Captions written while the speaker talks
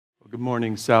Good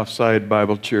morning, Southside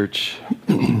Bible Church.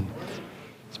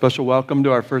 Special welcome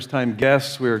to our first-time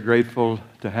guests. We are grateful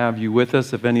to have you with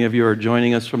us. If any of you are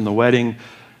joining us from the wedding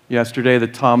yesterday, the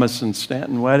Thomas and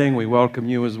Stanton wedding, we welcome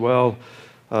you as well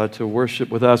to worship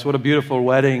with us. What a beautiful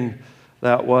wedding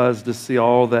that was, to see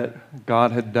all that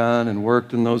God had done and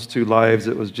worked in those two lives.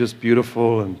 It was just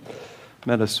beautiful. And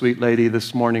met a sweet lady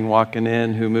this morning walking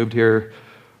in who moved here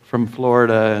from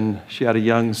Florida, and she had a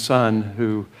young son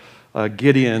who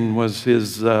Gideon was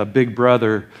his big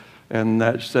brother, and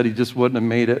that said he just wouldn't have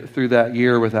made it through that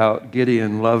year without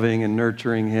Gideon loving and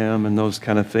nurturing him, and those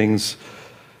kind of things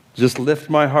just lift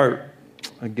my heart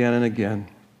again and again.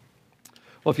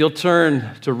 Well, if you'll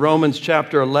turn to Romans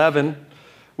chapter 11,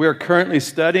 we are currently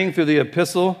studying through the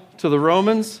epistle to the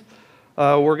Romans.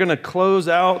 We're going to close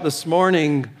out this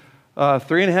morning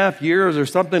 3.5 years or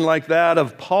something like that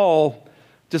of Paul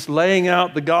just laying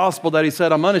out the gospel that he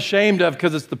said, I'm unashamed of,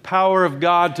 because it's the power of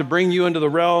God to bring you into the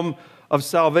realm of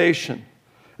salvation.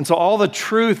 And so all the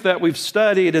truth that we've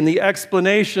studied and the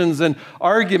explanations and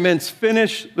arguments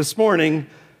finish this morning,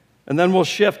 and then we'll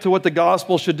shift to what the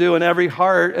gospel should do in every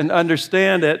heart and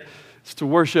understand it, is to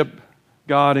worship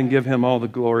God and give him all the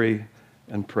glory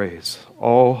and praise.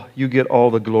 You get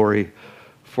all the glory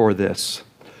for this.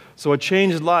 So a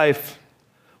changed life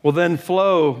will then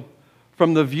flow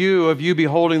from the view of you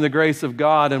beholding the grace of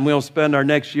God, and we'll spend our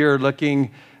next year looking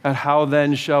at how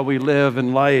then shall we live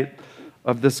in light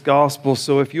of this gospel.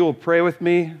 So if you will pray with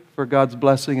me for God's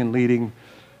blessing and leading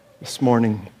this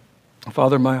morning.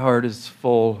 Father, my heart is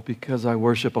full because I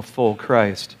worship a full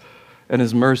Christ, and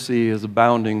his mercy is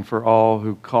abounding for all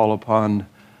who call upon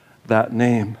that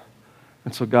name.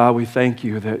 And so God, we thank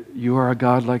you that you are a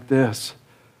God like this.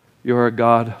 You are a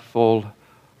God full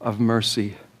of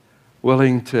mercy,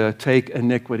 willing to take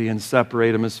iniquity and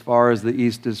separate him as far as the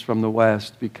east is from the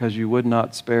west, because you would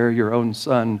not spare your own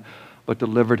son, but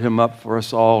delivered him up for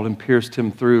us all and pierced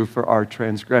him through for our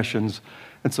transgressions.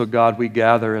 And so, God, we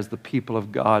gather as the people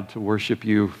of God to worship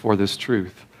you for this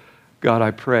truth. God,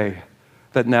 I pray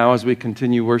that now as we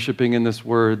continue worshiping in this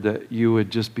word, that you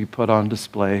would just be put on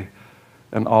display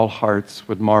and all hearts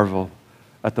would marvel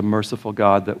at the merciful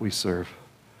God that we serve.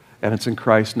 And it's in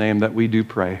Christ's name that we do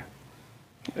pray.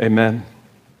 Amen.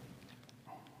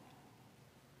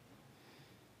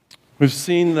 We've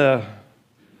seen the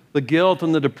guilt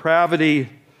and the depravity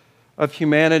of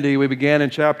humanity. We began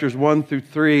in chapters 1 through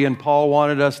 3, and Paul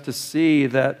wanted us to see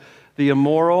that the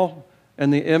immoral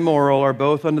and the immoral are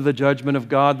both under the judgment of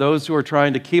God, those who are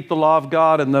trying to keep the law of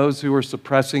God and those who are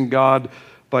suppressing God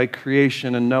by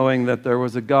creation and knowing that there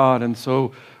was a God. And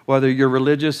so whether you're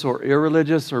religious or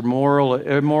irreligious or moral or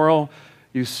immoral,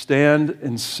 you stand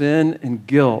in sin and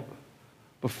guilt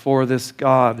before this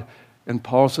God. And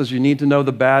Paul says you need to know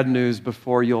the bad news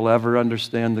before you'll ever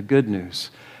understand the good news.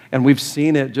 And we've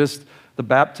seen it, just the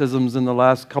baptisms in the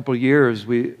last couple of years.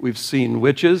 We've seen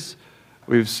witches,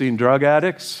 we've seen drug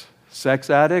addicts, sex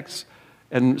addicts,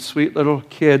 and sweet little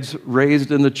kids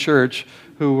raised in the church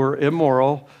who were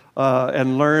immoral,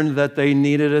 and learned that they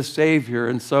needed a Savior.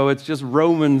 And so it's just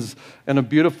Romans in a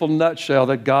beautiful nutshell,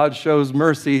 that God shows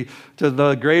mercy to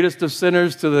the greatest of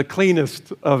sinners, to the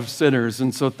cleanest of sinners.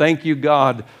 And so thank you,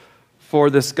 God, for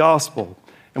this gospel.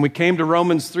 And we came to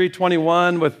Romans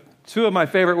 3:21 with two of my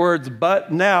favorite words,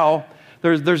 but now.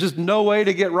 There's just no way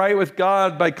to get right with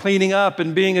God by cleaning up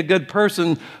and being a good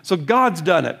person. So God's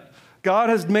done it. God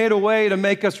has made a way to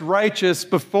make us righteous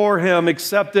before him,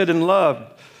 accepted and loved.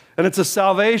 And it's a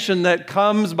salvation that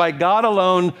comes by God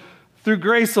alone, through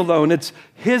grace alone. It's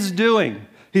his doing.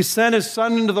 He sent his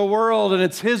son into the world, and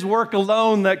it's his work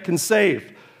alone that can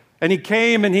save. And he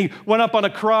came and he went up on a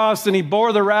cross and he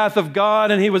bore the wrath of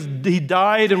God, and he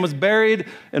died and was buried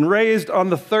and raised on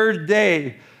the third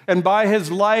day. And by his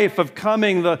life of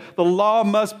coming, the law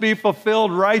must be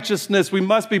fulfilled, righteousness. We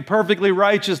must be perfectly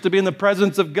righteous to be in the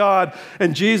presence of God.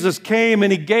 And Jesus came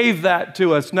and he gave that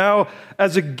to us now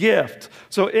as a gift.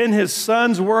 So in his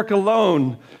son's work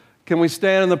alone can we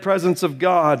stand in the presence of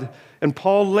God. And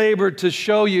Paul labored to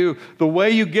show you the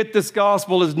way you get this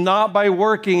gospel is not by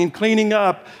working and cleaning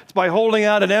up. It's by holding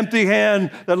out an empty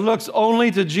hand that looks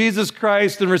only to Jesus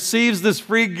Christ and receives this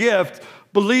free gift,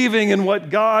 believing in what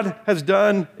God has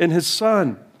done in his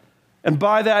son. And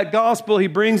by that gospel, he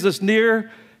brings us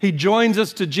near. He joins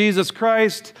us to Jesus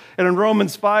Christ. And in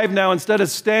Romans 5 now, instead of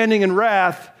standing in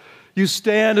wrath, you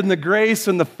stand in the grace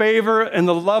and the favor and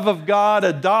the love of God,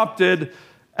 adopted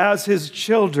as his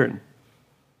children.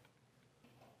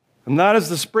 And that is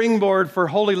the springboard for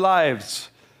holy lives.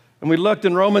 And we looked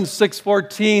in Romans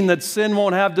 6:14 that sin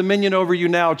won't have dominion over you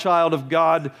now, child of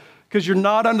God. because you're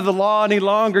not under the law any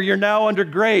longer. You're now under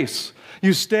grace.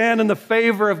 You stand in the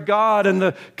favor of God and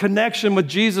the connection with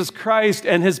Jesus Christ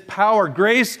and his power.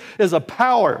 Grace is a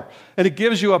power, and it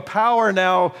gives you a power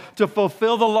now to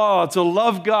fulfill the law, to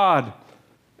love God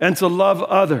and to love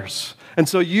others. And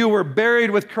so you were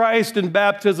buried with Christ in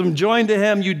baptism, joined to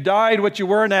him. You died what you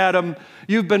were in Adam.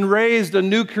 You've been raised a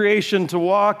new creation to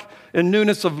walk in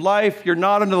newness of life. You're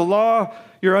not under the law.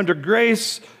 You're under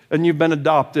grace, and you've been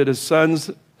adopted as sons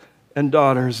and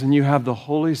daughters, and you have the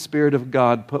Holy Spirit of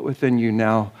God put within you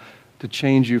now to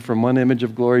change you from one image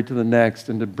of glory to the next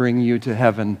and to bring you to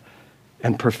heaven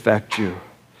and perfect you.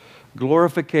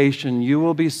 Glorification, you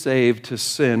will be saved to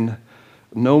sin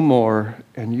no more,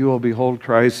 and you will behold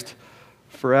Christ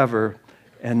forever.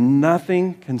 And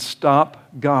nothing can stop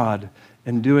God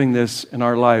in doing this in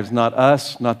our lives. Not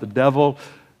us, not the devil.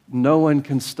 No one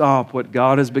can stop what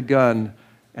God has begun,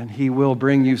 and he will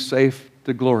bring you safe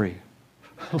to glory.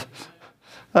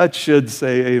 That should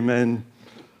say amen.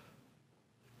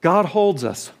 God holds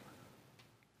us,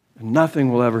 and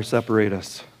nothing will ever separate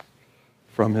us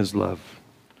from his love.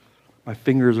 My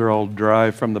fingers are all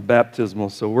dry from the baptismal,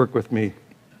 so work with me.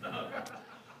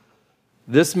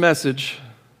 This message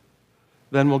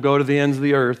then will go to the ends of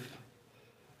the earth.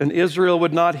 And Israel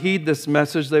would not heed this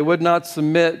message. They would not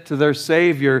submit to their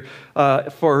Savior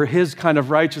for his kind of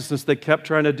righteousness. They kept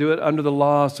trying to do it under the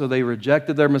law, so they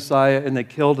rejected their Messiah and they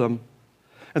killed him.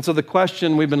 And so the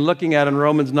question we've been looking at in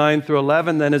Romans 9 through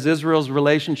 11 then, is Israel's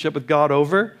relationship with God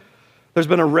over? There's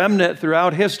been a remnant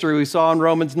throughout history. We saw in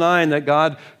Romans 9 that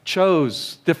God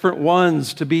chose different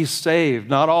ones to be saved.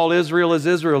 Not all Israel is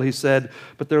Israel, he said,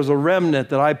 but there's a remnant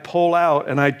that I pull out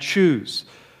and I choose.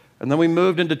 And then we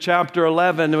moved into chapter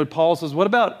 11, and Paul says, what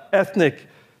about ethnic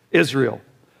Israel?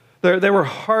 They were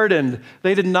hardened.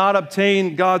 They did not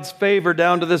obtain God's favor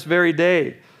down to this very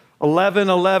day.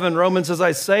 11:11, Romans says,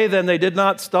 I say then, they did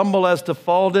not stumble as to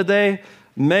fall, did they?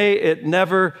 May it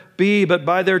never be, but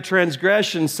by their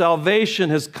transgression, salvation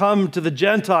has come to the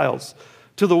Gentiles,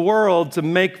 to the world, to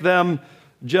make them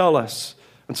jealous.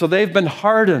 And so they've been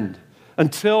hardened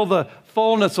until the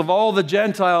fullness of all the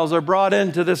Gentiles are brought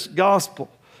into this gospel.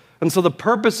 And so the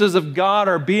purposes of God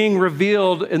are being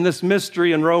revealed in this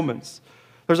mystery in Romans.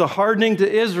 There's a hardening to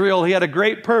Israel. He had a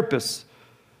great purpose,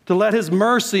 to let his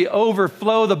mercy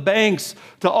overflow the banks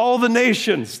to all the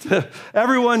nations, to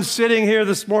everyone sitting here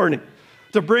this morning,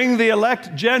 to bring the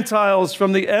elect Gentiles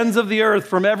from the ends of the earth,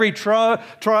 from every tribe,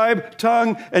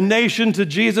 tongue, and nation to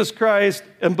Jesus Christ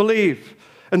and believe.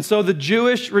 And so the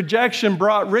Jewish rejection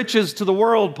brought riches to the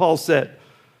world, Paul said.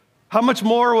 How much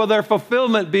more will their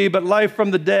fulfillment be but life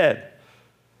from the dead?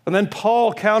 And then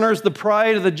Paul counters the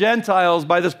pride of the Gentiles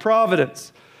by this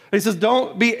providence. He says,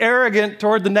 don't be arrogant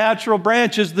toward the natural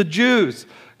branches, the Jews.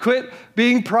 Quit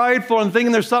being prideful and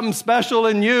thinking there's something special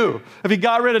in you. If you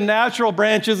got rid of natural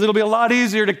branches, it'll be a lot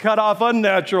easier to cut off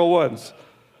unnatural ones.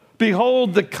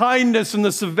 Behold the kindness and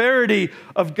the severity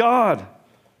of God.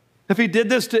 If he did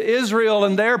this to Israel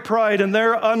and their pride and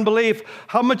their unbelief,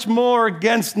 how much more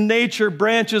against nature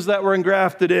branches that were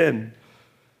engrafted in?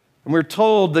 And we're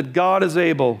told that God is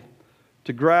able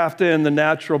to graft in the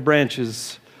natural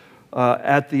branches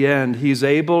at the end. He's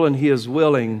able and he is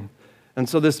willing. And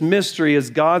so this mystery is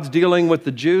God's dealing with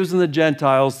the Jews and the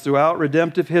Gentiles throughout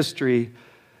redemptive history,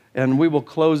 and we will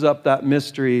close up that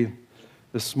mystery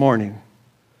this morning.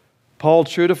 Paul,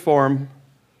 true to form,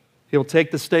 he'll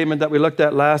take the statement that we looked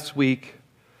at last week,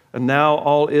 and now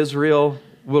all Israel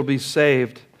will be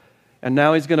saved. And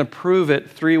now he's going to prove it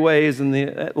three ways in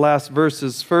the last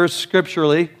verses. First,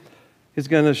 scripturally, he's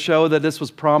going to show that this was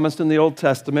promised in the Old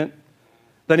Testament.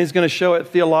 Then he's going to show it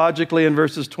theologically in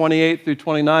verses 28 through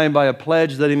 29 by a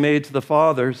pledge that he made to the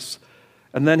fathers.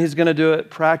 And then he's going to do it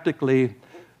practically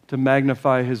to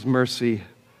magnify his mercy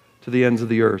to the ends of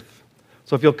the earth.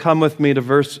 So if you'll come with me to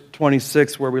verse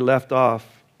 26 where we left off.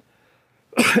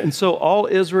 And so all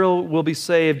Israel will be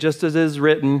saved, just as it is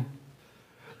written,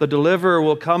 the deliverer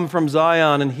will come from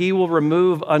Zion, and he will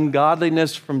remove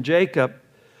ungodliness from Jacob.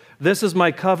 This is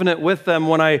my covenant with them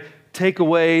when I take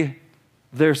away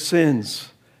their sins.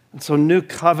 And so new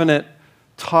covenant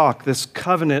talk, this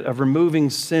covenant of removing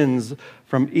sins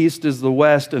from east as the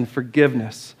west and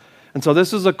forgiveness. And so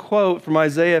this is a quote from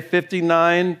Isaiah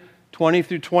 59, 20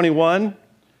 through 21,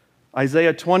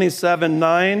 Isaiah 27,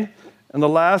 9, and the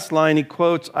last line he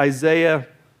quotes Isaiah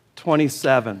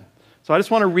 27. So I just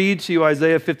want to read to you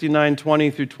Isaiah 59,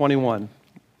 20 through 21.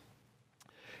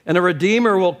 And a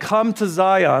Redeemer will come to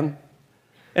Zion,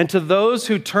 and to those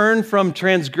who turn from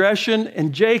transgression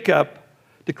in Jacob,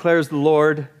 declares the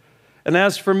Lord. And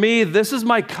as for me, this is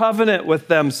my covenant with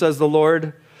them, says the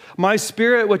Lord. My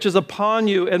Spirit which is upon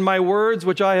you, and my words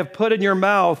which I have put in your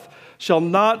mouth shall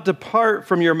not depart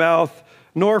from your mouth,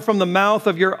 nor from the mouth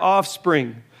of your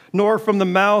offspring, nor from the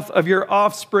mouth of your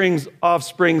offspring's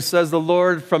offspring, says the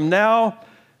Lord, from now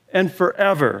and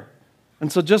forever.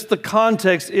 And so just the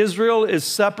context, Israel is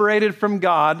separated from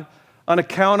God on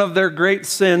account of their great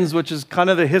sins, which is kind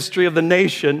of the history of the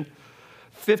nation.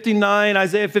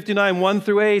 Isaiah 59, 1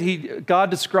 through 8, God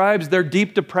describes their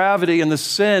deep depravity and the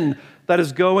sin that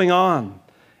is going on.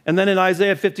 And then in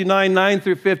Isaiah 59, 9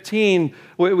 through 15,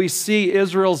 we see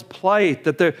Israel's plight,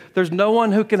 that there's no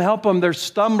one who can help them. They're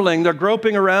stumbling, they're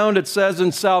groping around, it says,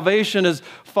 and salvation is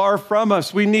far from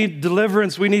us. We need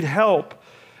deliverance, we need help.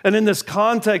 And in this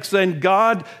context, then,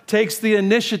 God takes the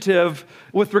initiative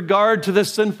with regard to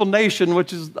this sinful nation,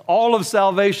 which is all of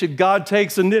salvation. God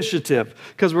takes initiative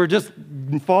because we're just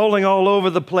falling all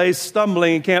over the place,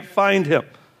 stumbling, and can't find him.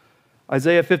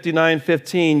 Isaiah 59,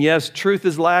 15, yes, truth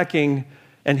is lacking,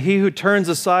 and he who turns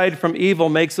aside from evil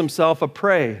makes himself a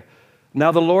prey.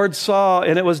 Now the Lord saw,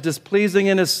 and it was displeasing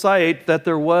in his sight that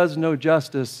there was no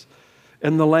justice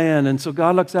in the land. And so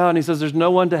God looks out and he says, there's no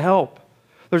one to help.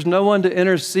 There's no one to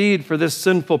intercede for this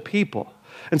sinful people.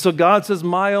 And so God says,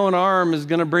 my own arm is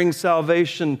going to bring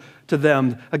salvation to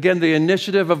them. Again, the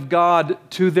initiative of God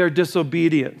to their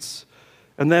disobedience.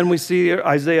 And then we see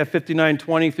Isaiah 59,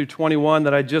 20 through 21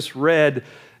 that I just read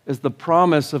is the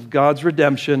promise of God's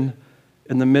redemption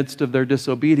in the midst of their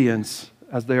disobedience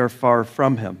as they are far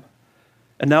from him.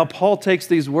 And now Paul takes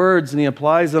these words and he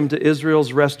applies them to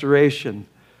Israel's restoration.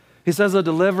 He says a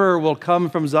deliverer will come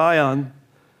from Zion.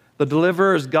 The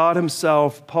deliverer is God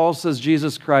himself. Paul says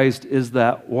Jesus Christ is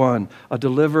that one. A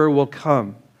deliverer will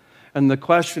come. And the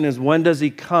question is, when does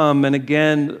he come? And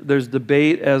again, there's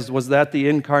debate as was that the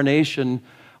incarnation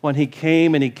when he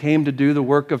came and he came to do the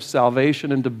work of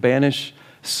salvation and to banish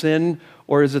sin?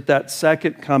 Or is it that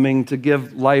second coming to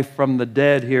give life from the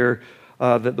dead here,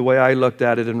 the way I looked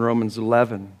at it in Romans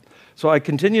 11? So I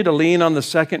continue to lean on the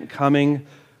second coming.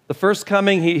 The first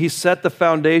coming, he set the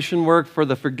foundation work for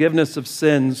the forgiveness of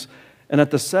sins. And at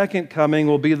the second coming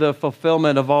will be the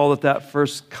fulfillment of all that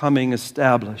first coming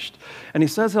established. And he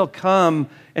says he'll come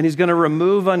and he's going to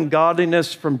remove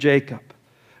ungodliness from Jacob.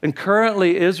 And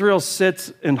currently Israel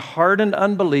sits in hardened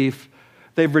unbelief.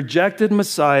 They've rejected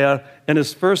Messiah and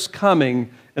his first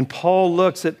coming. And Paul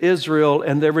looks at Israel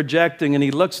and they're rejecting. And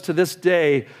he looks to this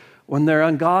day when their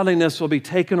ungodliness will be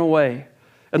taken away.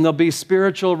 And there'll be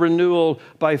spiritual renewal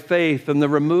by faith and the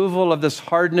removal of this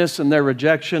hardness and their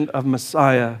rejection of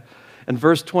Messiah. And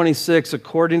verse 26,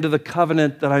 according to the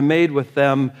covenant that I made with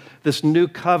them, this new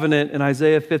covenant in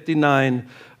Isaiah 59,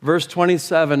 verse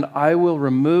 27, I will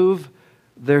remove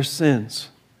their sins,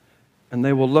 and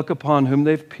they will look upon whom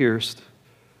they've pierced,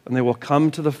 and they will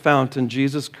come to the fountain,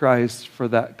 Jesus Christ, for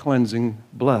that cleansing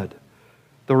blood.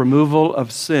 The removal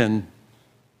of sin,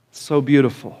 so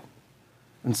beautiful.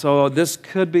 And so this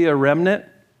could be a remnant,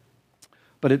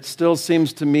 but it still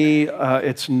seems to me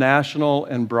it's national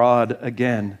and broad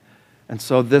again. And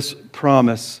so this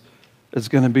promise is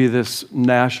going to be this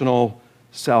national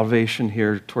salvation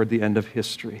here toward the end of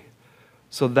history.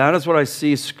 So that is what I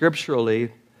see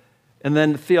scripturally. And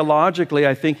then theologically,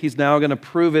 I think he's now going to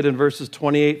prove it in verses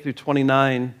 28 through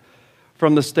 29.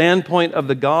 From the standpoint of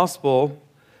the gospel,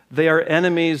 they are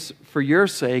enemies for your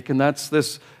sake, and that's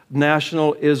this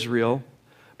national Israel.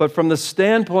 But from the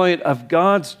standpoint of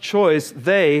God's choice,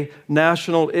 they,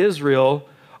 national Israel,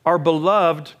 are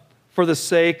beloved for the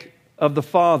sake of the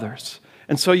fathers.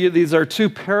 And so these are two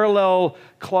parallel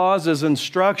clauses in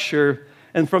structure.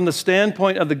 And from the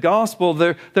standpoint of the gospel,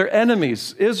 they're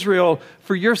enemies. Israel,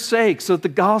 for your sake, so that the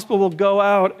gospel will go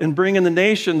out and bring in the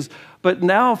nations. But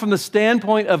now from the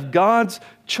standpoint of God's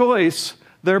choice,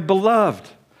 they're beloved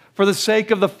for the sake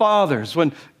of the fathers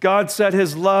when God set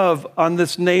his love on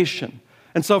this nation.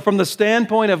 And so from the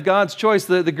standpoint of God's choice,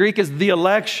 the Greek is the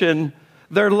election,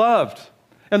 they're loved.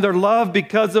 And they're loved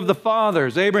because of the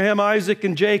fathers, Abraham, Isaac,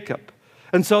 and Jacob.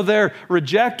 And so they're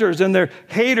rejectors and they're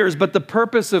haters, but the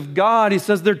purpose of God, he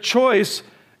says they're choice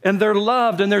and they're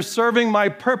loved and they're serving my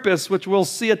purpose, which we'll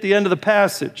see at the end of the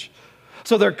passage.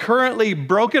 So they're currently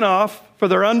broken off for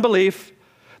their unbelief.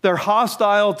 They're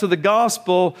hostile to the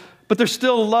gospel, but they're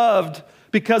still loved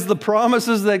because of the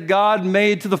promises that God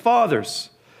made to the fathers.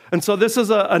 And so this is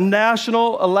a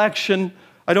national election.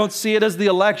 I don't see it as the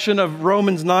election of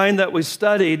Romans 9 that we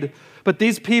studied, but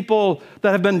these people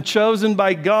that have been chosen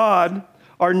by God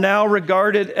are now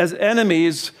regarded as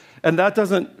enemies, and that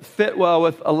doesn't fit well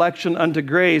with election unto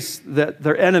grace, that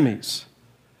they're enemies.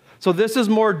 So this is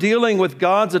more dealing with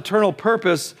God's eternal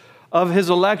purpose of his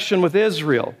election with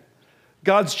Israel.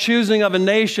 God's choosing of a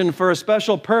nation for a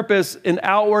special purpose in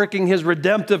outworking his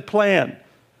redemptive plan.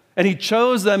 And he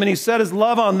chose them and he set his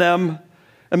love on them.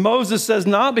 And Moses says,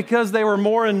 not because they were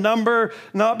more in number,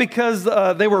 not because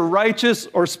they were righteous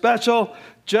or special,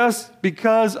 just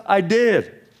because I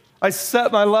did. I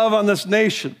set my love on this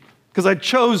nation because I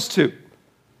chose to.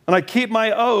 And I keep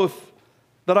my oath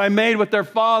that I made with their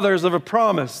fathers of a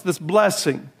promise, this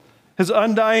blessing, his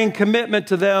undying commitment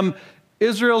to them.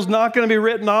 Israel's not going to be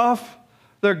written off.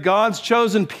 They're God's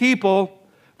chosen people.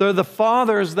 They're the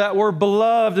fathers that were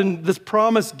beloved and this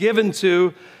promise given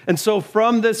to. And so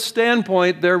from this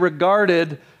standpoint, they're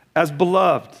regarded as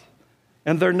beloved.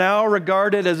 And they're now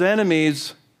regarded as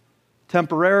enemies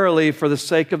temporarily for the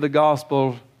sake of the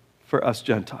gospel for us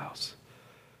Gentiles.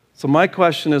 So my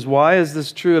question is, why is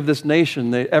this true of this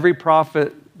nation? Every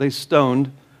prophet they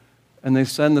stoned, and they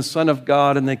send the Son of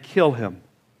God and they kill him.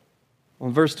 Well,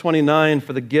 in verse 29,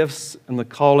 for the gifts and the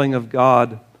calling of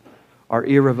God are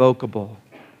irrevocable.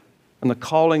 And the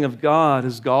calling of God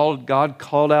is God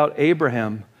called out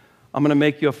Abraham. I'm going to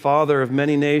make you a father of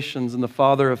many nations and the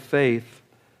father of faith.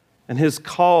 And his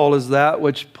call is that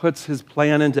which puts his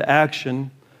plan into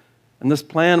action. And this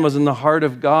plan was in the heart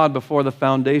of God before the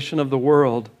foundation of the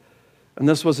world. And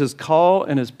this was his call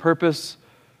and his purpose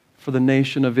for the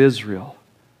nation of Israel.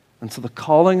 And so the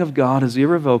calling of God is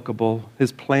irrevocable,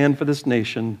 his plan for this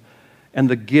nation, and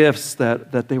the gifts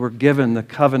that they were given, the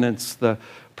covenants, the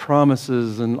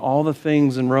promises, and all the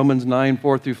things in Romans 9,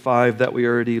 4 through 5 that we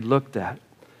already looked at.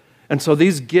 And so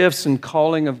these gifts and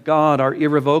calling of God are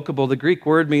irrevocable. The Greek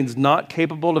word means not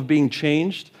capable of being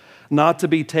changed, not to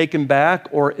be taken back,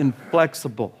 or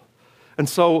inflexible. And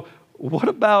so what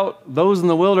about those in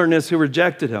the wilderness who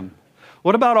rejected him?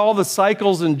 What about all the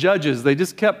cycles and judges? They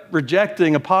just kept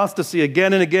rejecting apostasy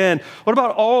again and again. What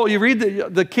about you read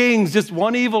the kings, just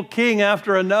one evil king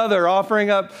after another,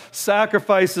 offering up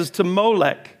sacrifices to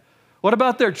Molech. What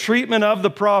about their treatment of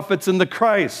the prophets and the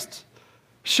Christ?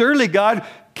 Surely God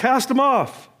cast them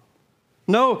off.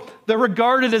 No, they're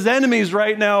regarded as enemies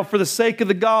right now for the sake of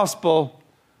the gospel.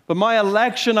 But my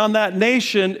election on that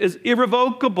nation is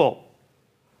irrevocable.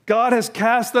 God has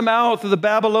cast them out through the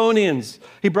Babylonians.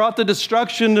 He brought the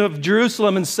destruction of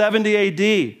Jerusalem in 70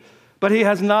 AD, but he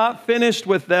has not finished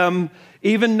with them.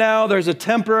 Even now, there's a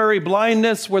temporary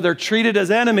blindness where they're treated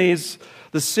as enemies.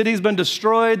 The city's been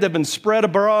destroyed. They've been spread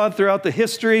abroad throughout the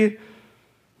history.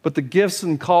 But the gifts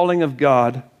and calling of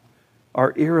God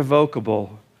are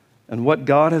irrevocable. And what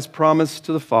God has promised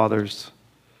to the fathers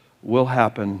will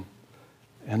happen,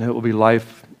 and it will be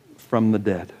life from the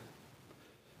dead.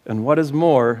 And what is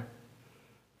more,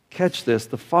 catch this,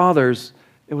 the fathers,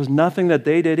 it was nothing that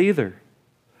they did either.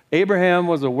 Abraham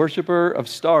was a worshiper of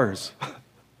stars.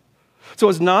 So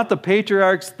it's not the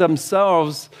patriarchs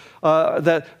themselves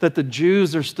that the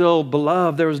Jews are still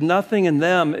beloved. There was nothing in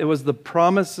them. It was the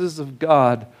promises of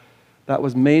God that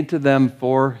was made to them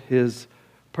for his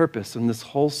purpose. And this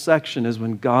whole section is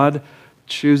when God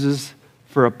chooses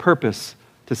for a purpose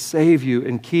to save you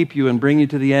and keep you and bring you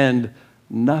to the end,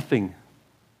 nothing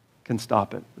can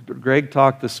stop it. Greg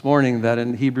talked this morning that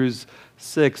in Hebrews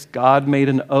 6, God made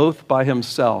an oath by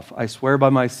himself. I swear by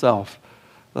myself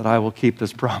that I will keep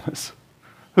this promise.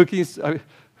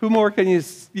 Who more can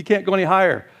you can't go any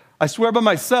higher. I swear by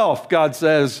myself, God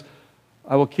says,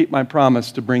 I will keep my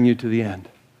promise to bring you to the end.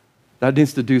 That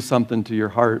needs to do something to your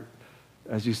heart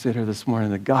as you sit here this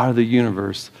morning. The God of the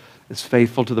universe is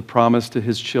faithful to the promise to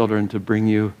his children to bring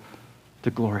you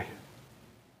to glory.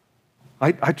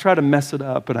 I try to mess it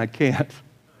up, and I can't.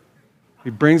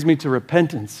 He brings me to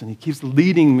repentance, and he keeps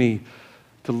leading me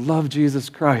to love Jesus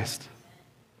Christ.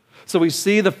 So we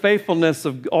see the faithfulness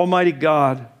of Almighty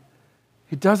God.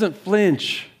 He doesn't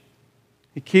flinch.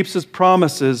 He keeps his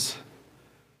promises.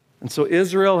 And so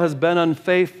Israel has been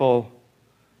unfaithful,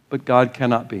 but God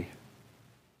cannot be.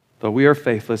 Though we are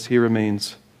faithless, he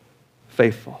remains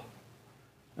faithful.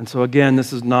 And so again,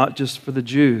 this is not just for the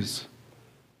Jews,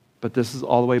 but this is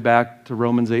all the way back to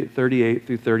Romans 8:38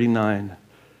 through 39,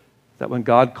 that when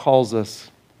God calls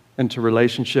us into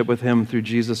relationship with him through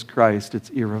Jesus Christ, it's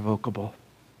irrevocable.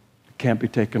 It can't be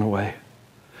taken away.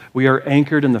 We are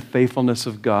anchored in the faithfulness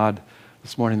of God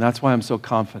this morning. That's why I'm so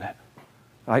confident.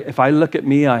 If I look at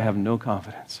me, I have no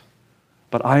confidence.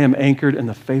 But I am anchored in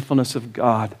the faithfulness of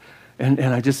God. And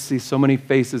I just see so many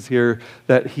faces here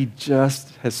that he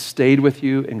just has stayed with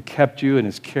you and kept you and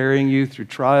is carrying you through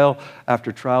trial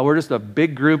after trial. We're just a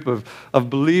big group of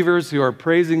believers who are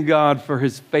praising God for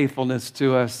his faithfulness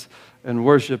to us and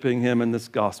worshiping him in this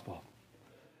gospel.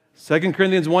 2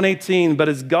 Corinthians 1:18, but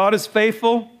as God is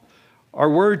faithful, our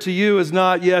word to you is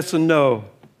not yes and no.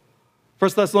 1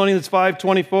 Thessalonians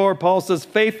 5:24, Paul says,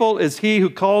 faithful is he who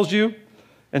calls you,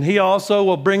 and he also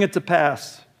will bring it to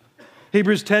pass.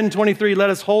 Hebrews 10:23, let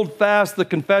us hold fast the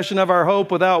confession of our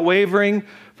hope without wavering,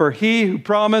 for he who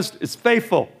promised is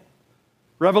faithful.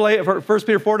 1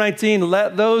 Peter 4:19,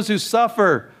 let those who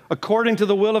suffer according to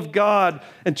the will of God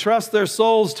entrust their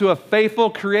souls to a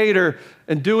faithful Creator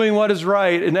in doing what is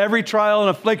right. In every trial and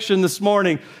affliction this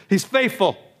morning, He's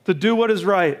faithful to do what is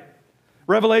right.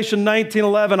 Revelation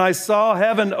 19:11, I saw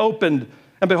heaven opened,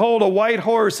 and behold, a white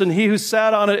horse, and he who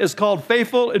sat on it is called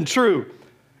faithful and true.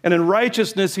 And in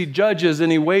righteousness he judges, and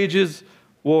he wages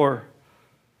war.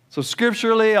 So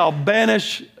scripturally, I'll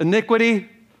banish iniquity.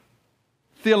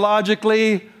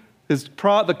 Theologically,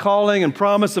 the calling and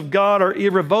promise of God are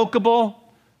irrevocable.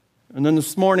 And then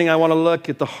this morning, I want to look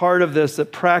at the heart of this,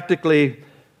 that practically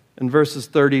in verses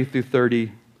 30 through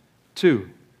 32.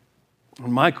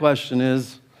 And my question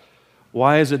is,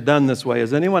 why is it done this way?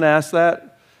 Has anyone asked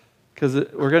that? Because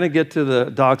we're going to get to the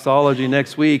doxology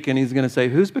next week, and he's going to say,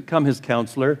 who's become his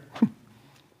counselor?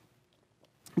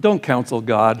 Don't counsel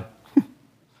God.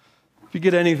 If you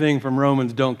get anything from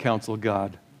Romans, don't counsel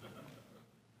God.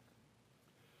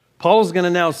 Paul's going to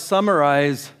now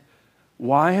summarize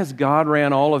why has God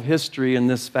ran all of history in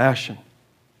this fashion.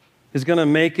 He's going to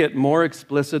make it more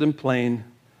explicit and plain,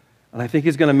 and I think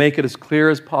he's going to make it as clear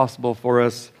as possible for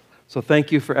us. So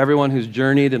thank you for everyone who's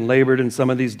journeyed and labored in some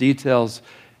of these details.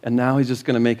 And now he's just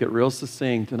going to make it real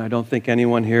succinct, and I don't think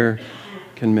anyone here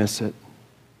can miss it.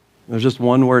 There's just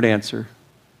one word answer,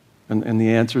 and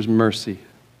the answer is mercy.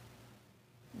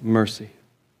 Mercy.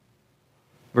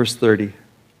 Verse 30.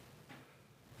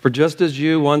 For just as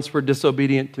you once were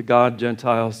disobedient to God,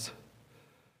 Gentiles,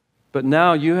 but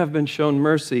now you have been shown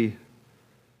mercy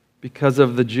because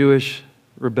of the Jewish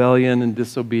rebellion and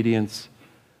disobedience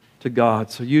to God.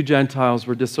 So you Gentiles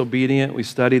were disobedient. We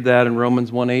studied that in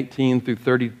Romans 1:18 through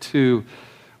 32.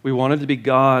 We wanted to be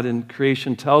God, and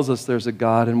creation tells us there's a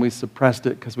God, and we suppressed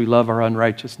it because we love our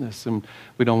unrighteousness, and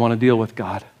we don't want to deal with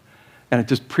God. And it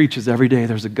just preaches every day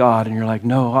there's a God, and you're like,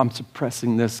 no, I'm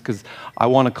suppressing this because I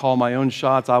want to call my own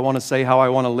shots. I want to say how I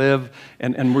want to live.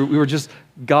 And we were just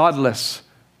godless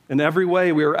in every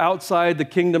way. We were outside the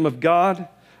kingdom of God.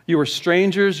 You were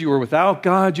strangers. You were without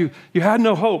God. You had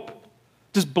no hope.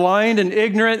 Just blind and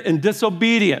ignorant and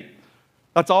disobedient.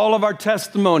 That's all of our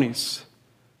testimonies.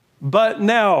 But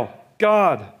now,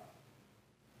 God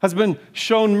has been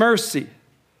shown mercy.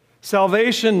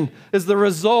 Salvation is the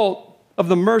result of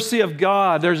the mercy of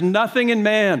God. There's nothing in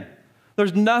man.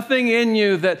 There's nothing in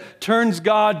you that turns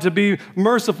God to be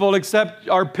merciful except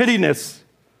our pittiness.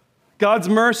 God's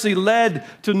mercy led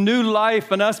to new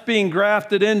life and us being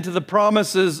grafted into the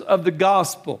promises of the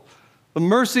gospel. The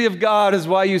mercy of God is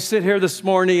why you sit here this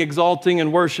morning exalting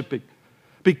and worshiping.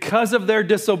 Because of their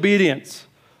disobedience.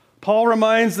 Paul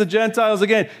reminds the Gentiles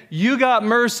again, you got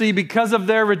mercy because of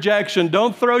their rejection.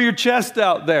 Don't throw your chest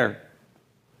out there.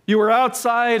 You were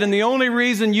outside, and the only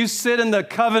reason you sit in the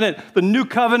covenant, the new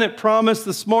covenant promise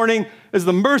this morning, is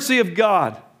the mercy of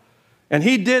God. And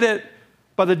he did it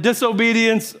by the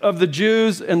disobedience of the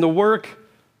Jews and the work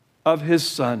of his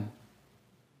Son.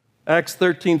 Acts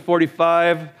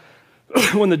 13:45,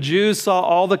 when the Jews saw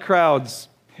all the crowds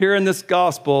hearing this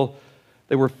gospel,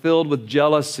 they were filled with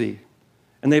jealousy,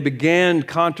 and they began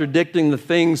contradicting the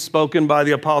things spoken by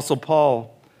the Apostle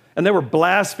Paul, and they were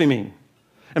blaspheming.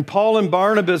 And Paul and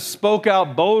Barnabas spoke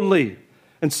out boldly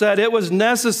and said, it was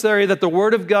necessary that the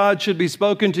word of God should be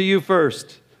spoken to you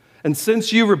first. And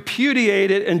since you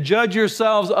repudiate it and judge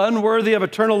yourselves unworthy of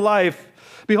eternal life,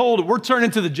 behold, we're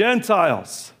turning to the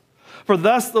Gentiles. For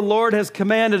thus the Lord has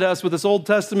commanded us with this Old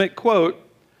Testament quote,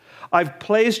 I've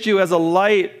placed you as a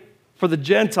light for the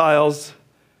Gentiles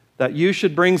that you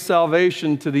should bring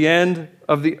salvation to the end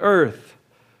of the earth.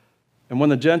 And when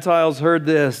the Gentiles heard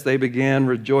this, they began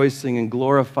rejoicing and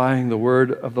glorifying the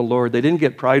word of the Lord. They didn't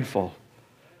get prideful.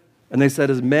 And they said,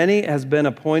 as many as been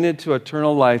appointed to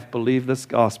eternal life believe this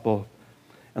gospel.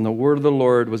 And the word of the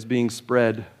Lord was being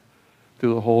spread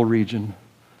through the whole region.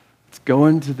 It's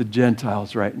going to the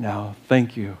Gentiles right now.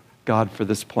 Thank you, God, for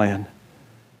this plan.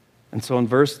 And so in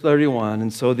verse 31,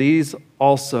 and so these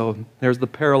also, there's the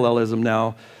parallelism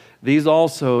now, these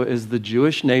also is the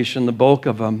Jewish nation, the bulk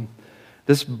of them.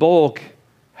 This bulk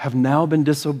have now been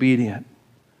disobedient.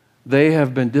 They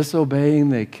have been disobeying.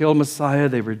 They kill Messiah.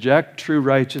 They reject true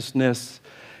righteousness.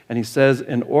 And he says,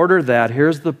 in order that,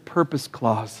 here's the purpose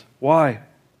clause. Why?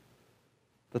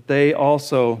 That they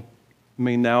also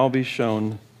may now be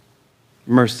shown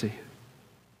mercy.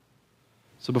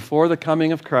 So before the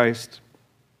coming of Christ,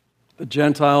 the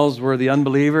Gentiles were the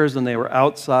unbelievers, and they were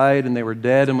outside, and they were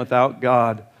dead and without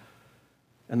God.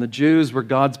 And the Jews were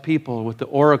God's people with the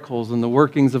oracles and the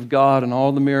workings of God and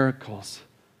all the miracles.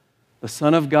 The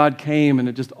Son of God came and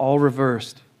it just all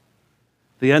reversed.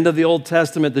 The end of the Old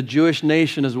Testament, the Jewish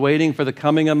nation is waiting for the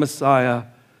coming of Messiah.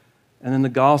 And in the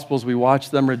Gospels, we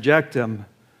watch them reject him.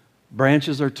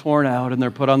 Branches are torn out and they're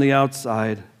put on the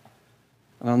outside.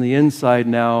 And on the inside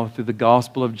now, through the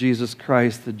gospel of Jesus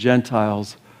Christ, the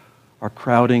Gentiles are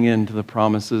crowding into the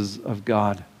promises of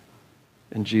God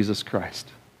in Jesus Christ.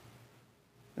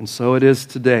 And so it is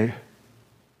today.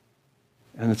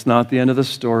 And it's not the end of the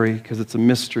story because it's a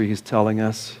mystery he's telling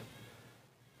us.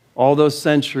 All those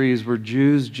centuries were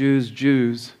Jews, Jews,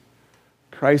 Jews.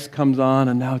 Christ comes on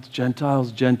and now it's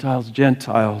Gentiles, Gentiles,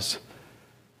 Gentiles.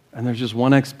 And there's just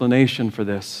one explanation for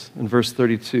this in verse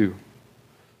 32.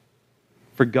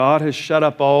 For God has shut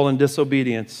up all in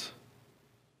disobedience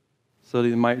so that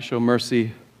he might show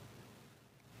mercy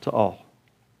to all.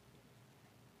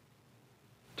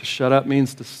 To shut up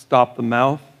means to stop the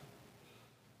mouth.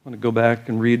 I want to go back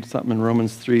and read something in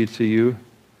Romans 3 to you.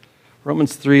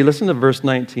 Romans 3, listen to verse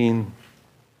 19.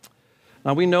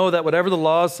 Now we know that whatever the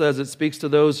law says, it speaks to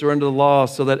those who are under the law,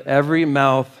 so that every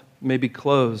mouth may be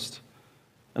closed,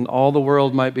 and all the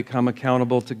world might become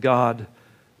accountable to God.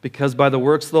 Because by the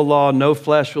works of the law, no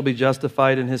flesh will be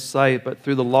justified in his sight, but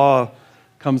through the law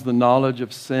comes the knowledge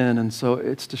of sin. And so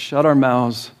it's to shut our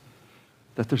mouths,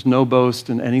 that there's no boast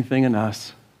in anything in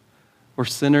us. We're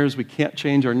sinners. We can't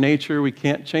change our nature. We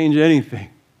can't change anything.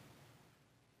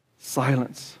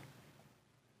 Silence.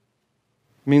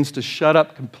 It means to shut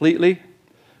up completely.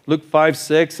 Luke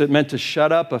 5:6, it meant to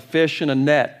shut up a fish in a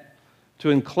net,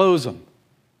 to enclose them.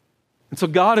 And so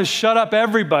God has shut up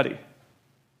everybody.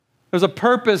 There's a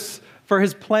purpose for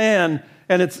his plan,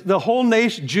 and it's the whole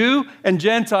nation, Jew and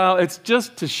Gentile. It's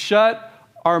just to shut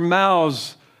our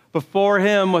mouths before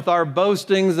him with our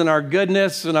boastings and our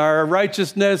goodness and our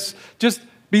righteousness. Just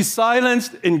be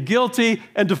silenced and guilty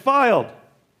and defiled.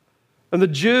 And the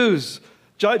Jews,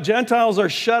 Gentiles are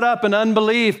shut up in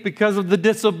unbelief because of the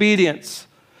disobedience.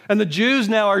 And the Jews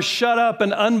now are shut up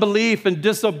in unbelief and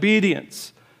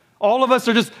disobedience. All of us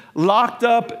are just locked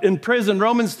up in prison.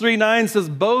 Romans 3:9 says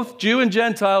both Jew and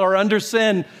Gentile are under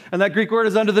sin. And that Greek word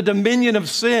is under the dominion of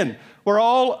sin. We're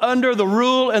all under the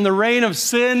rule and the reign of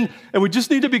sin. And we just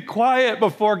need to be quiet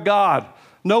before God.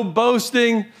 No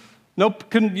boasting. No,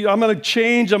 I'm going to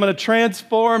change. I'm going to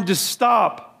transform. Just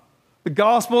stop. The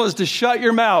gospel is to shut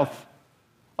your mouth.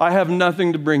 I have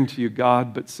nothing to bring to you,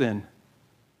 God, but sin.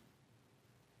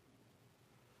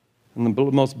 And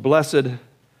the most blessed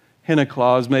hina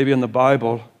clause maybe in the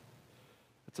Bible,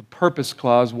 it's a purpose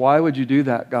clause. Why would you do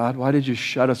that, God? Why did you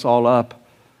shut us all up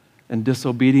in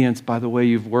disobedience by the way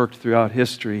you've worked throughout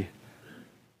history?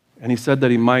 And he said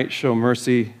that he might show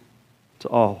mercy to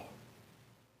all.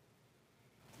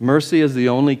 Mercy is the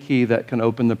only key that can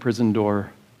open the prison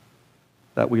door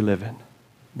that we live in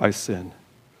by sin.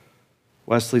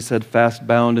 Wesley said, fast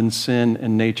bound in sin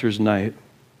in nature's night.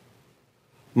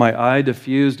 My eye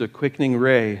diffused a quickening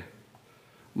ray.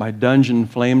 My dungeon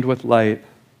flamed with light.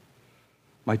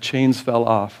 My chains fell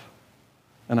off,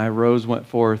 and I rose, went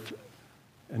forth,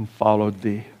 and followed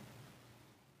thee.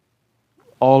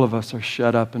 All of us are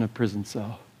shut up in a prison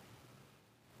cell,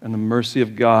 and the mercy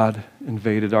of God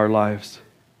invaded our lives.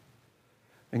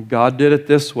 And God did it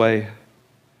this way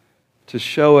to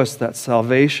show us that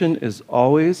salvation is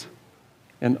always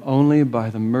and only by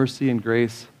the mercy and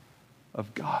grace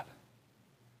of God.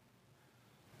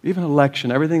 Even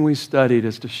election, everything we studied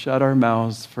is to shut our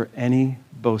mouths for any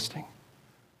boasting.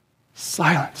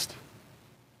 Silenced.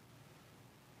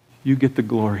 You get the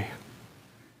glory.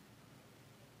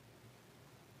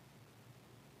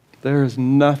 There is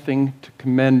nothing to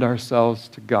commend ourselves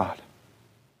to God.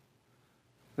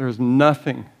 There is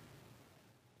nothing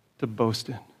to boast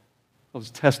in. Those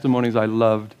testimonies I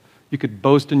loved. You could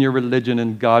boast in your religion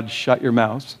and God shut your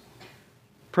mouths.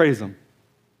 Praise him.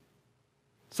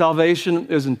 Salvation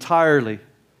is entirely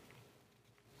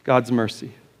God's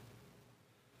mercy.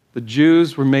 The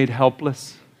Jews were made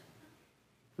helpless.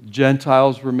 The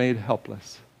Gentiles were made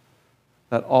helpless.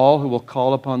 That all who will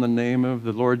call upon the name of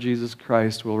the Lord Jesus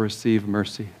Christ will receive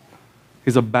mercy.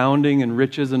 He's abounding in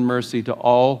riches and mercy to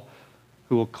all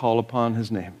who will call upon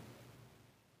his name.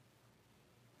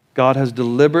 God has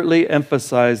deliberately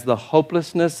emphasized the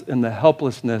hopelessness and the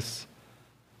helplessness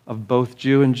of both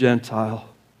Jew and Gentile,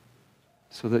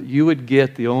 so that you would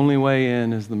get the only way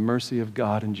in is the mercy of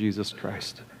God in Jesus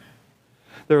Christ.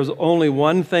 There is only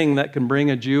one thing that can bring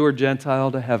a Jew or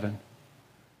Gentile to heaven,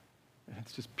 and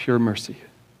it's just pure mercy.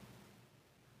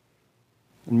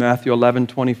 In Matthew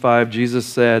 11:25, Jesus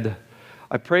said,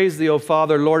 I praise thee, O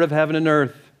Father, Lord of heaven and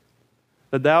earth,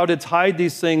 that thou didst hide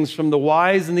these things from the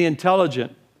wise and the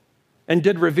intelligent, and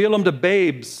did reveal them to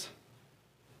babes.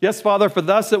 Yes, Father, for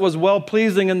thus it was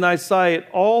well-pleasing in thy sight.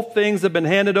 All things have been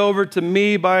handed over to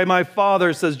me by my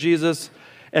Father, says Jesus,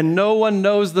 and no one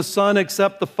knows the Son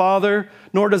except the Father,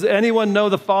 nor does anyone know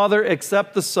the Father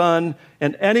except the Son,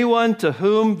 and anyone to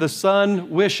whom the Son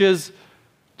wishes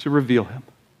to reveal him.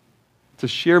 It's a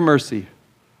sheer mercy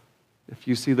if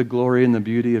you see the glory and the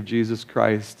beauty of Jesus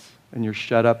Christ in your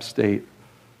shut-up state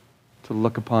to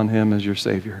look upon him as your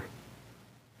Savior.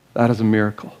 That is a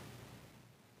miracle.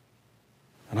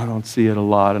 And I don't see it a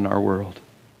lot in our world.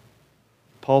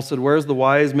 Paul said, where's the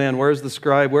wise man? Where's the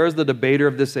scribe? Where's the debater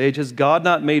of this age? Has God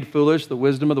not made foolish the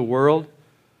wisdom of the world?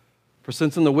 For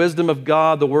since in the wisdom of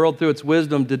God, the world through its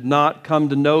wisdom did not come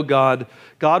to know God,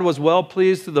 God was well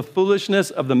pleased through the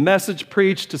foolishness of the message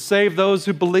preached to save those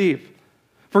who believe.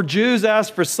 For Jews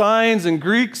ask for signs and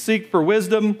Greeks seek for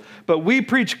wisdom, but we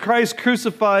preach Christ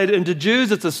crucified, and to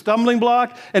Jews it's a stumbling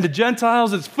block, and to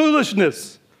Gentiles it's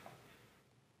foolishness.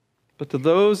 But to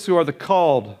those who are the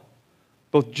called,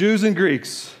 both Jews and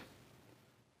Greeks,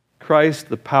 Christ,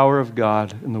 the power of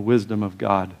God and the wisdom of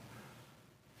God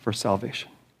for salvation.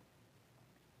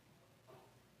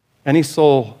 Any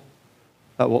soul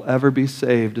that will ever be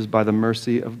saved is by the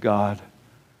mercy of God,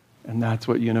 and that's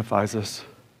what unifies us.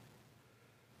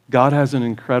 God has an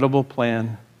incredible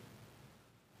plan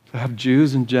to have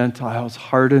Jews and Gentiles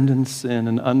hardened in sin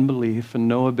and unbelief and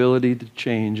no ability to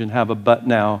change and have a but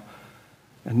now.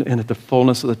 And at the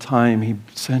fullness of the time, he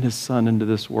sent his Son into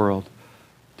this world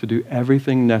to do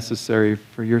everything necessary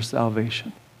for your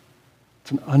salvation.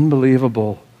 It's an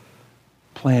unbelievable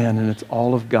plan, and it's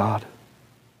all of God.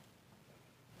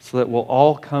 So that we'll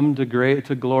all come to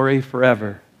glory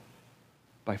forever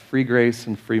by free grace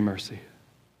and free mercy.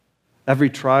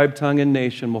 Every tribe, tongue, and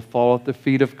nation will fall at the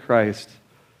feet of Christ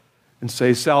and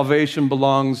say, salvation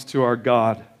belongs to our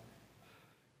God.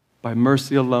 By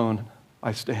mercy alone,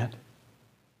 I stand.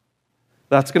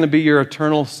 That's going to be your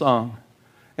eternal song,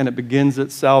 and it begins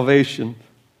at salvation.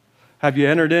 Have you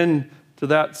entered into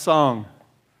that song?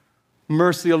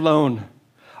 Mercy alone.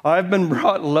 I've been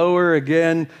brought lower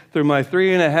again through my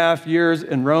 3.5 years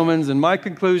in Romans, and my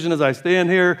conclusion as I stand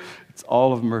here, it's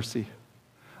all of mercy.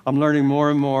 I'm learning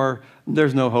more and more.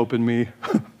 There's no hope in me.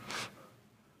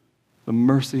 The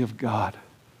mercy of God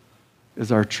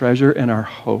is our treasure and our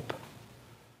hope.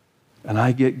 And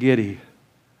I get giddy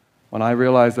when I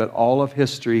realize that all of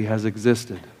history has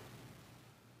existed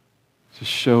to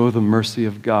show the mercy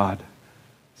of God,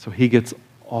 so he gets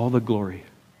all the glory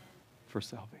for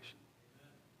salvation.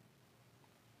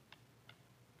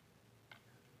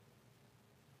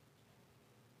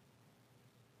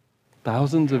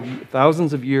 Thousands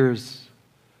of years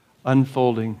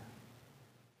unfolding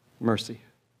mercy.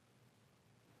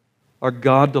 Our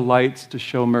God delights to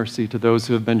show mercy to those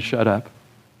who have been shut up.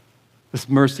 This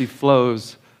mercy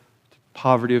flows to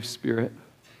poverty of spirit,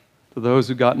 to those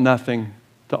who got nothing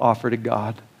to offer to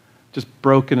God, just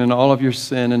broken in all of your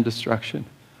sin and destruction.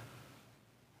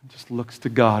 Just looks to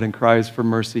God and cries for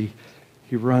mercy.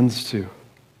 He runs to.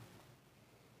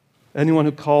 Anyone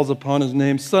who calls upon his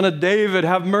name, Son of David,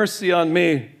 have mercy on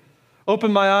me.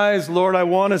 Open my eyes, Lord, I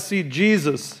want to see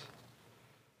Jesus.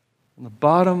 And the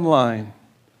bottom line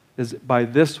is by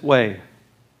this way,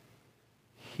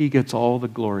 he gets all the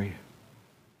glory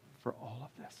for all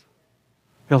of this.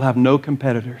 He'll have no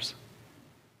competitors.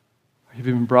 Have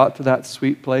you been brought to that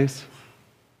sweet place?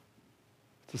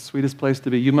 It's the sweetest place to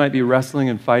be. You might be wrestling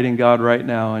and fighting God right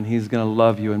now, and he's going to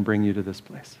love you and bring you to this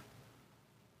place.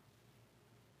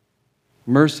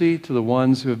 Mercy to the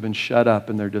ones who have been shut up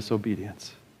in their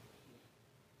disobedience.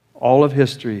 All of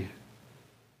history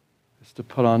is to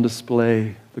put on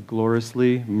display the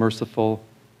gloriously merciful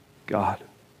God.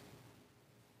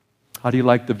 How do you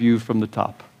like the view from the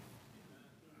top?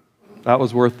 That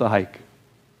was worth the hike.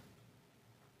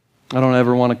 I don't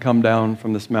ever want to come down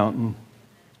from this mountain.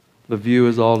 The view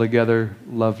is altogether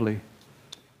lovely,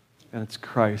 and it's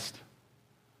Christ,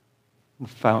 the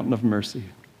fountain of mercy.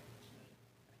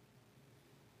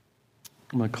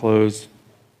 I'm going to close.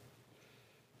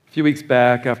 A few weeks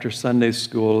back, after Sunday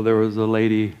school, there was a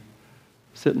lady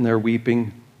sitting there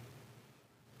weeping.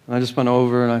 And I just went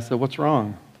over and I said, "What's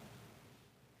wrong?"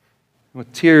 And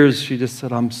with tears, she just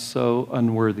said, "I'm so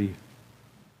unworthy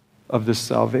of this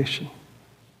salvation."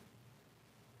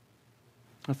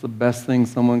 That's the best thing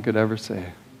someone could ever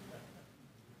say.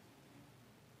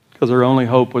 Because her only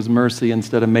hope was mercy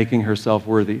instead of making herself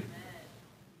worthy.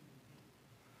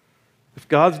 If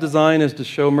God's design is to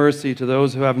show mercy to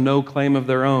those who have no claim of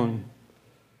their own,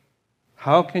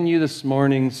 how can you this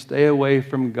morning stay away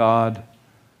from God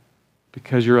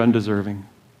because you're undeserving?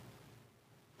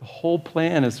 The whole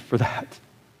plan is for that.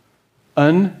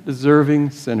 Undeserving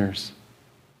sinners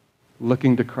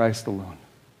looking to Christ alone.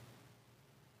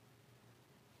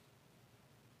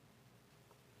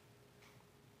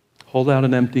 Hold out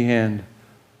an empty hand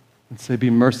and say, be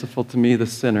merciful to me, the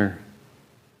sinner.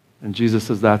 And Jesus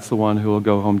says, that's the one who will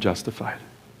go home justified.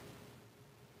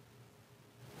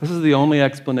 This is the only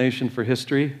explanation for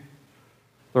history.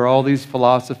 There are all these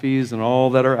philosophies and all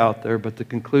that are out there, but the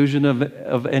conclusion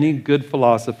of any good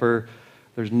philosopher,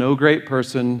 there's no great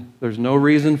person, there's no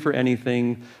reason for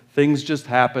anything, things just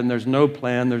happen, there's no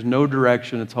plan, there's no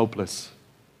direction, it's hopeless.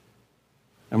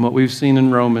 And what we've seen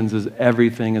in Romans is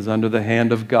everything is under the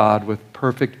hand of God with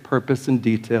perfect purpose and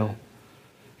detail.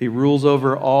 He rules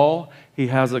over all. He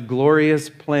has a glorious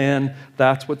plan.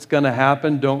 That's what's going to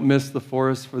happen. Don't miss the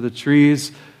forest for the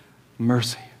trees.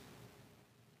 Mercy.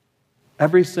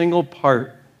 Every single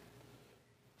part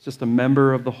is just a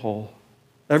member of the whole.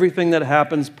 Everything that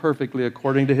happens perfectly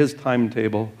according to his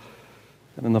timetable.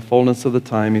 And in the fullness of the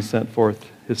time, he sent forth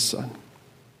his Son.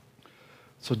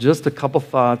 So just a couple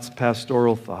thoughts,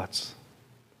 pastoral thoughts.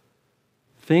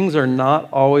 Things are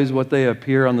not always what they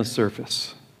appear on the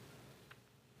surface.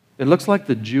 It looks like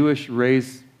the Jewish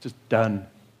race just done.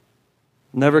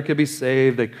 Never could be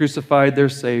saved. They crucified their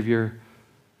Savior.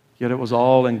 Yet it was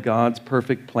all in God's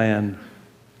perfect plan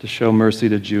to show mercy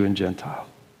to Jew and Gentile.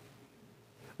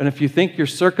 And if you think your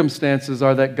circumstances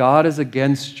are that God is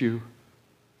against you,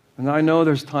 and I know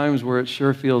there's times where it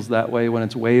sure feels that way when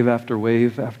it's wave after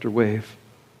wave after wave.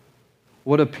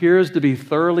 What appears to be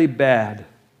thoroughly bad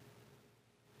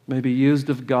may be used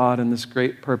of God in this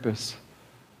great purpose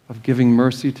of giving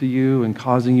mercy to you and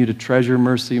causing you to treasure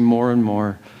mercy more and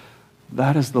more.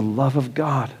 That is the love of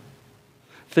God.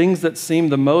 Things that seem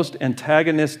the most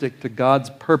antagonistic to God's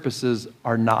purposes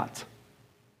are not.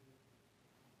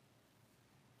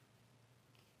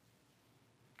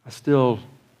 I still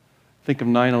think of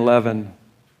 9/11,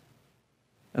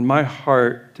 and my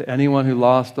heart to anyone who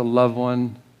lost a loved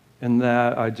one in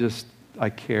that, I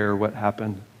care what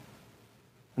happened.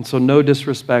 And so no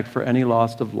disrespect for any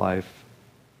loss of life.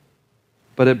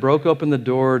 But it broke open the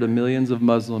door to millions of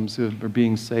Muslims who are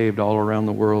being saved all around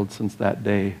the world since that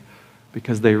day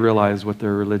because they realized what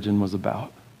their religion was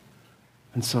about.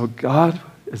 And so God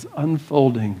is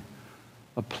unfolding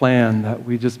a plan that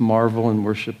we just marvel and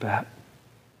worship at.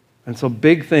 And so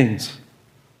big things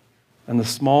and the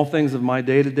small things of my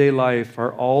day-to-day life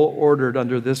are all ordered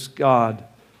under this God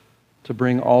to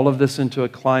bring all of this into a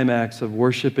climax of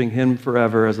worshiping him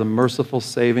forever as a merciful,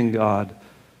 saving God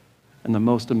in the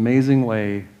most amazing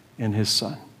way in his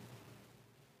Son.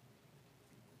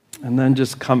 And then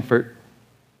just comfort.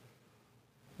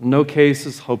 No case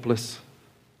is hopeless.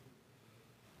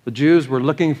 The Jews were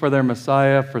looking for their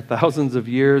Messiah for thousands of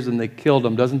years and they killed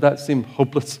him. Doesn't that seem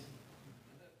hopeless?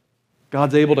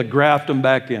 God's able to graft them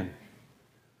back in.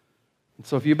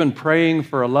 So if you've been praying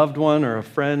for a loved one or a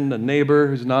friend, a neighbor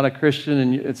who's not a Christian,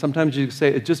 and sometimes you say,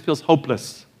 it just feels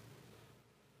hopeless.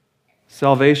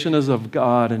 Salvation is of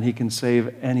God, and he can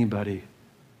save anybody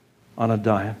on a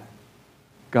dime.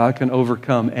 God can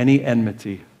overcome any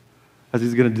enmity, as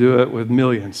he's going to do it with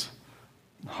millions.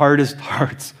 Hardest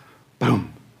hearts,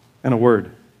 boom, and a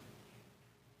word.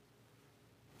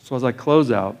 So as I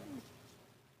close out,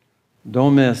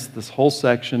 don't miss this whole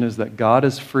section is that God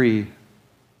is free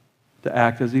to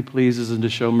act as he pleases and to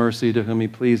show mercy to whom he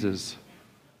pleases.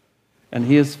 And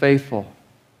he is faithful.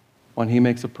 When he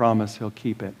makes a promise, he'll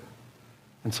keep it.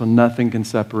 And so nothing can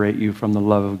separate you from the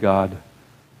love of God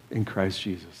in Christ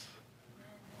Jesus.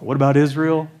 What about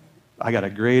Israel? I got a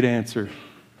great answer.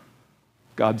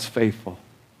 God's faithful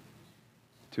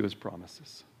to his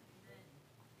promises.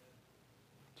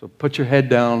 So put your head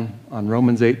down on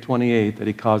Romans 8:28 that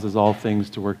he causes all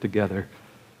things to work together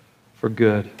for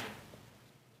good.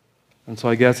 And so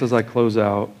I guess as I close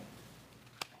out,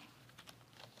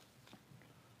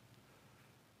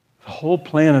 the whole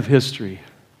plan of history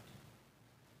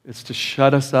is to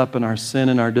shut us up in our sin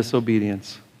and our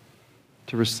disobedience,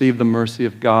 to receive the mercy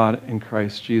of God in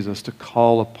Christ Jesus, to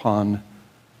call upon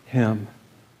him.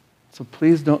 So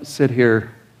please don't sit here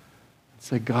and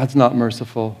say, God's not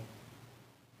merciful.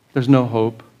 There's no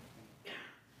hope.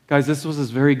 Guys, this was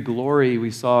his very glory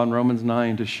we saw in Romans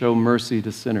 9 to show mercy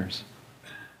to sinners.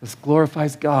 This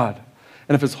glorifies God.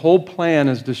 And if his whole plan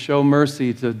is to show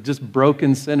mercy to just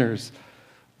broken sinners,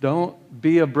 don't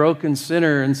be a broken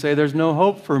sinner and say, there's no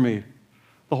hope for me.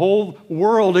 The whole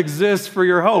world exists for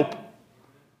your hope.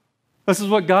 This is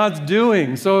what God's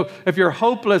doing. So if you're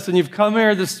hopeless and you've come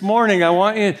here this morning, I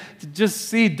want you to just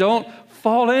see, don't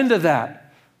fall into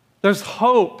that. There's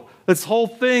hope. This whole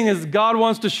thing is God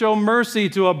wants to show mercy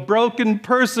to a broken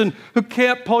person who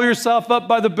can't pull yourself up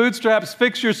by the bootstraps,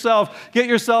 fix yourself, get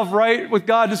yourself right with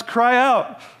God. Just cry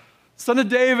out, Son of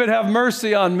David, have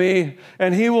mercy on me.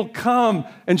 And he will come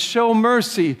and show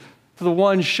mercy to the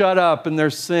one shut up in their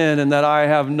sin and that I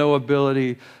have no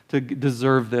ability to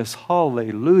deserve this.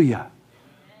 Hallelujah.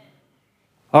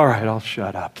 All right, I'll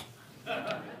shut up.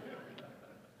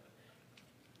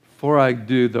 Before I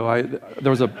do, though,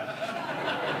 there was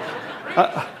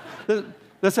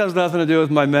this has nothing to do with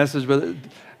my message, but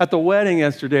at the wedding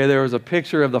yesterday, there was a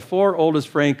picture of the 4 oldest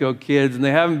Franco kids, and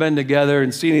they haven't been together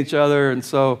and seen each other, and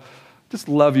so just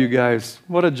love you guys.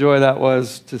 What a joy that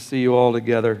was to see you all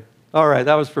together. All right,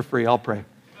 that was for free. I'll pray.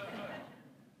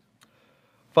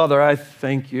 Father, I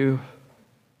thank you.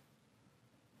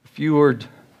 If you were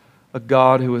a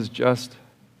God who was just,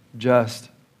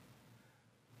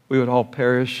 we would all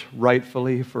perish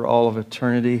rightfully for all of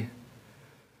eternity.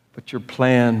 But your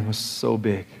plan was so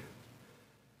big.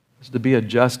 It was to be a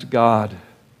just God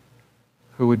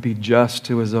who would be just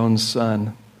to his own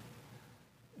Son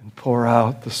and pour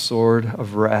out the sword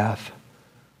of wrath,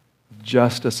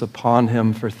 justice upon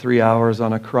him for 3 hours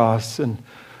on a cross and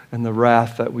the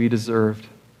wrath that we deserved,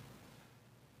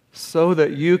 so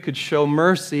that you could show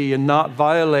mercy and not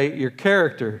violate your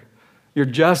character, your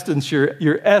justice,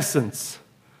 your essence.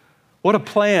 What a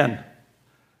plan.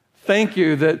 Thank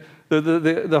you that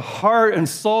the heart and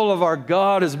soul of our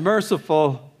God is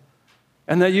merciful,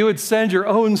 and that you would send your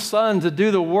own Son to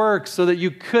do the work so that you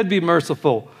could be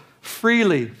merciful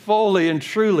freely, fully, and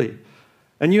truly.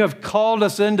 And you have called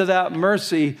us into that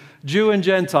mercy, Jew and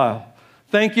Gentile.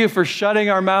 Thank you for shutting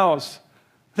our mouths.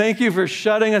 Thank you for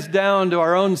shutting us down to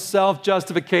our own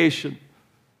self-justification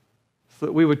so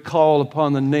that we would call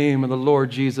upon the name of the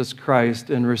Lord Jesus Christ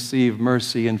and receive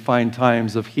mercy and find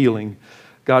times of healing.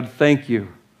 God, thank you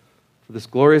for this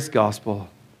glorious gospel.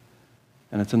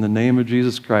 And it's in the name of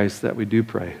Jesus Christ that we do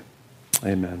pray.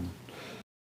 Amen.